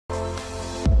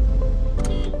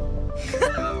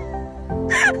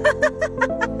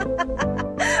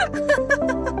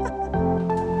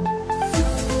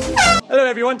Hello,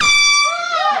 everyone.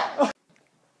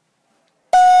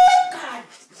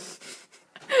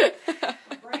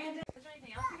 Brandon, is there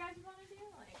anything else you guys want to do?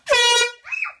 Like...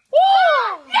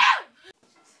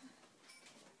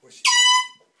 What's she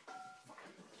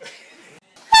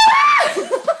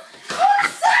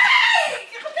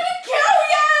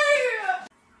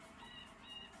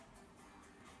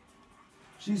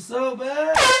She's so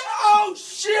bad. Oh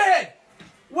shit!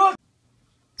 What?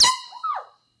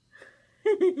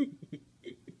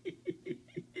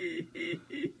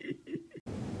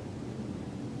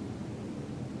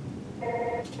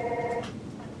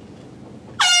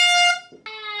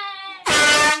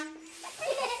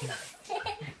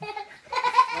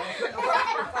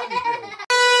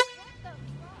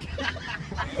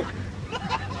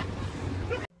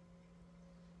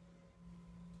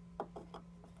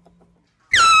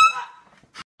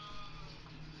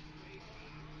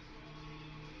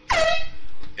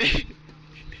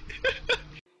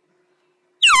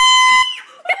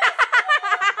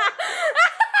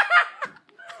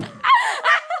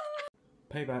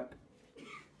 Payback.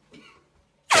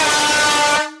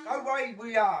 Go away,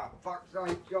 we are. Fuck's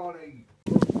sake, Johnny.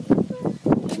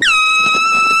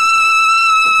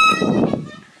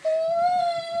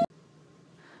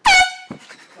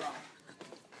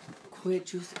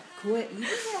 Quit. You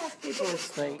just ask people to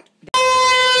sleep.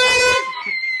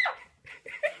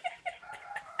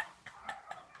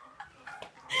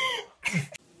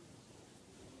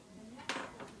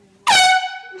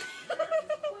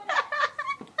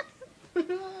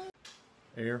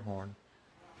 Air horn.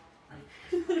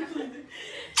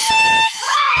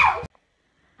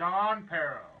 Don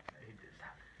Perro.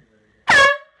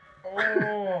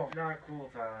 Oh, not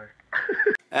cool, Tyler.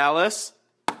 Alice,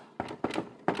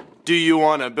 do you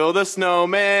want to build a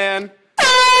snowman?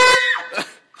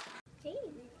 Hey,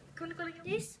 wanna go like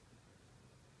this?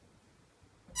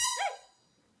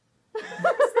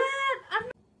 What's that?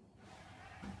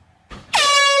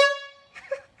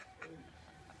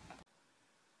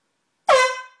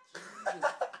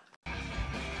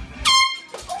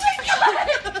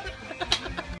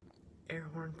 Air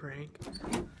horn prank.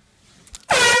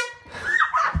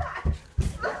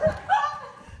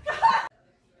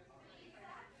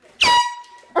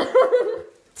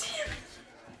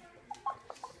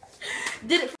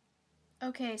 Did it?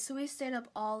 Okay, so we stayed up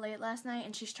all late last night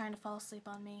and she's trying to fall asleep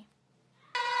on me.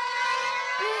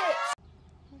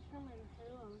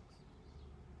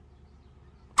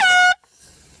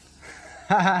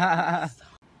 God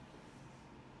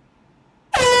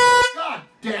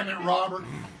damn it, Robert.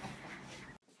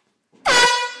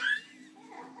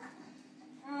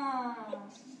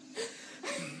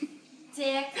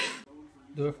 Dick.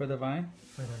 Do it for the vine.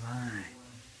 For the line.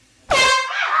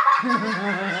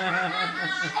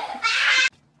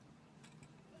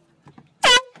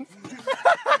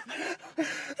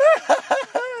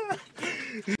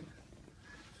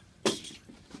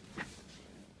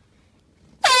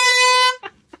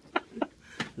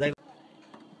 Like.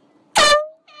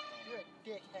 You're a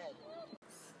dickhead.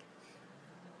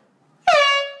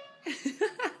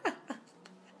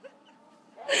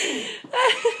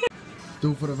 Do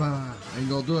it for the vine. I ain't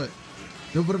gonna do it.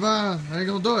 Do it for the vine. I ain't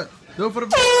gonna do it. Do it for the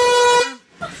vine.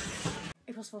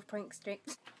 April's full of pranks, Jake.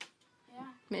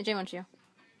 Yeah. Jay wants you.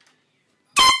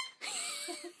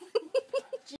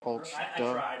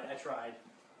 I tried.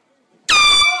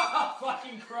 Oh,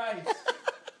 fucking Christ.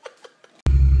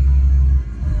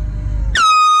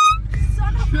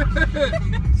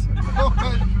 Oh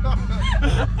my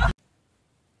God.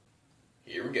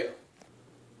 Here we go.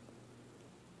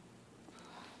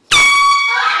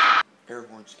 Air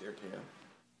horn scare cam.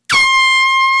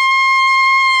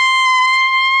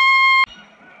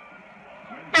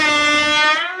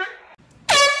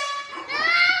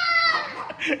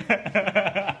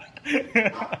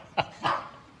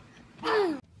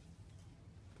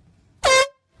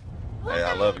 Hey,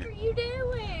 I love you. What are you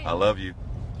doing? I love you.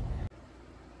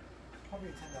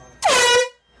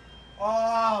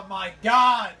 Oh my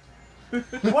God!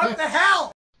 What the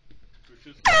hell?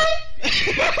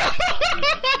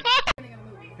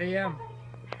 AM.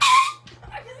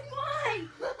 Why?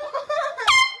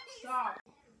 Stop.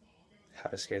 How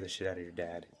to scare the shit out of your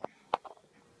dad.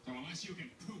 Unless you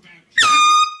can poop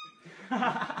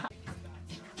Oh,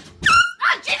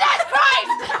 Jesus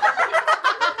Christ!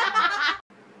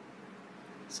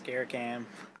 Scare cam.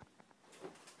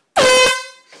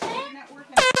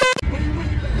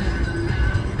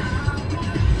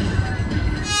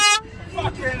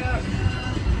 Fucking up.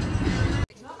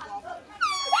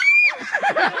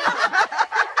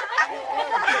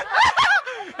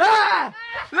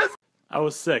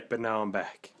 was sick, but now I'm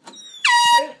back.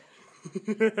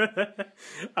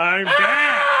 I'm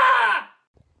back!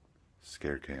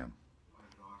 Scare cam.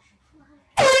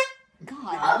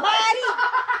 God,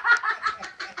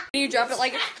 you drop it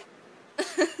like.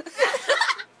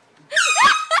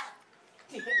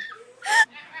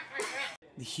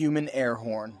 The human air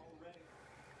horn.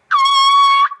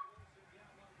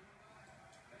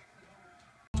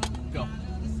 Go.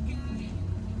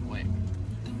 Wait.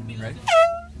 Ready?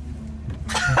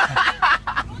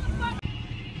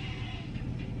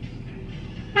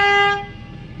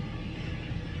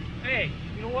 Hey,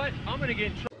 you know what? I'm gonna get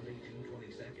in trouble.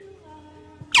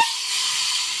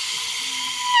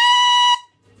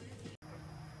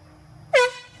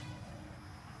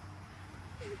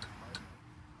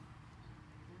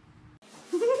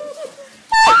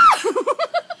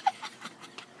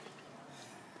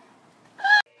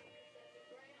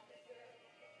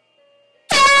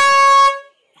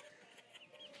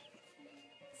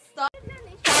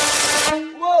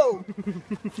 Whoa!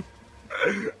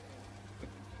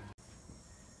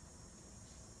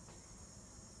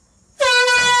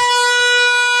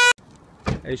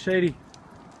 Hey, Shady.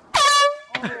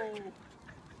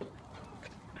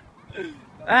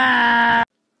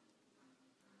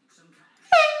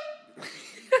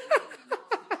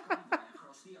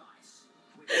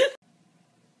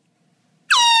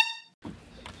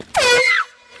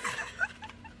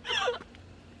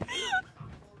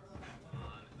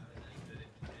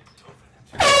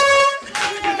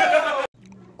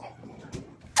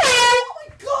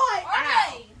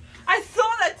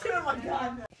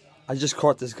 I just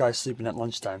caught this guy sleeping at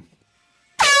lunchtime.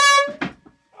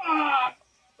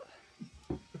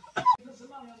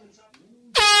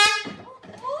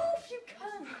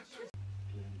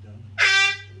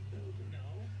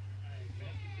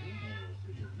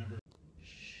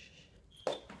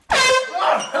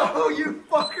 Oh, you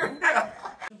fucker!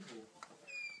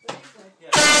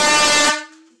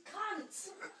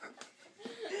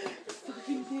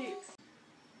 Fucking dicks.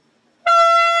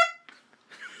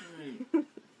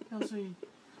 Kelsey.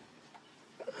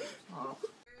 Oh.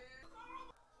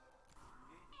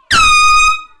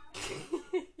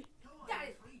 That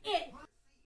is it.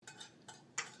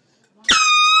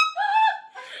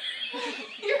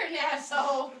 You're an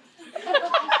asshole.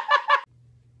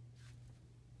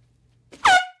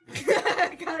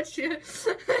 Gotcha.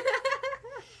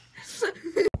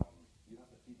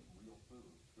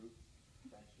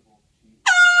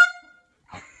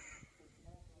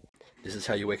 This is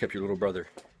how you wake up your little brother.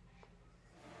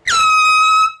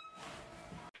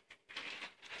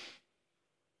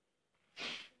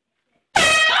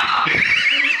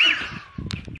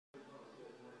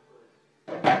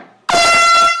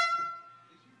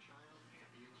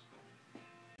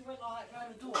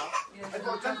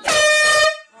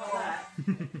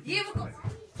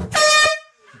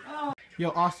 Yo,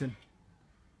 Austin.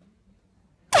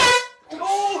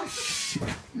 Oh, shit!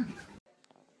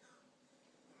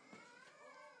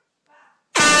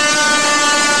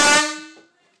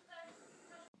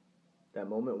 That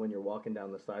moment when you're walking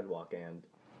down the sidewalk and...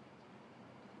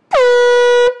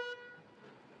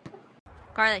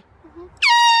 Carly.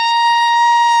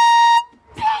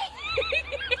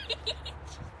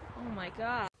 Oh my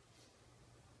god.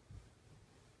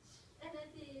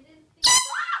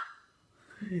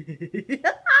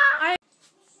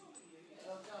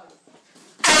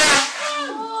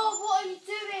 Oh, what are you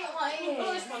doing? My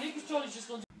ear.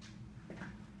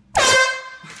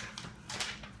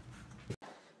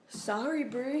 Sorry,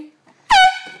 Brie.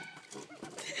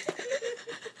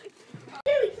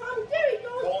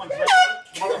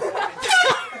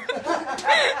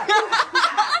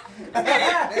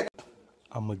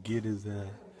 I'ma get his ass.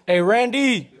 Hey,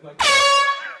 Randy!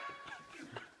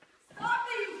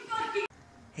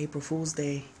 April Fool's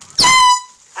Day.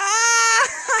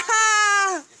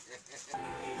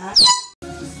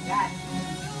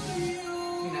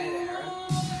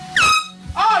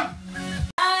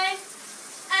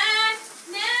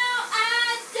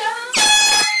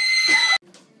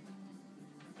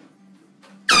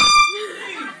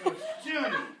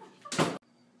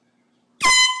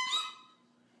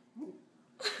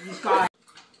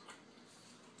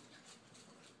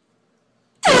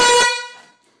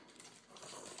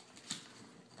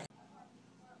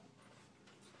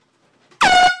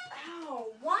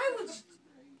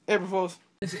 April Fools.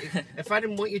 If I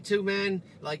didn't want you to, man,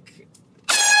 like...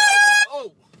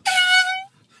 Oh!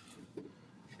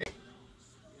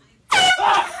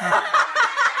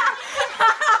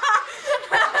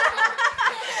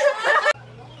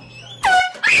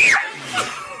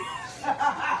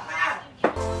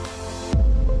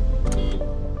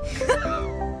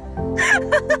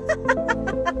 Bye.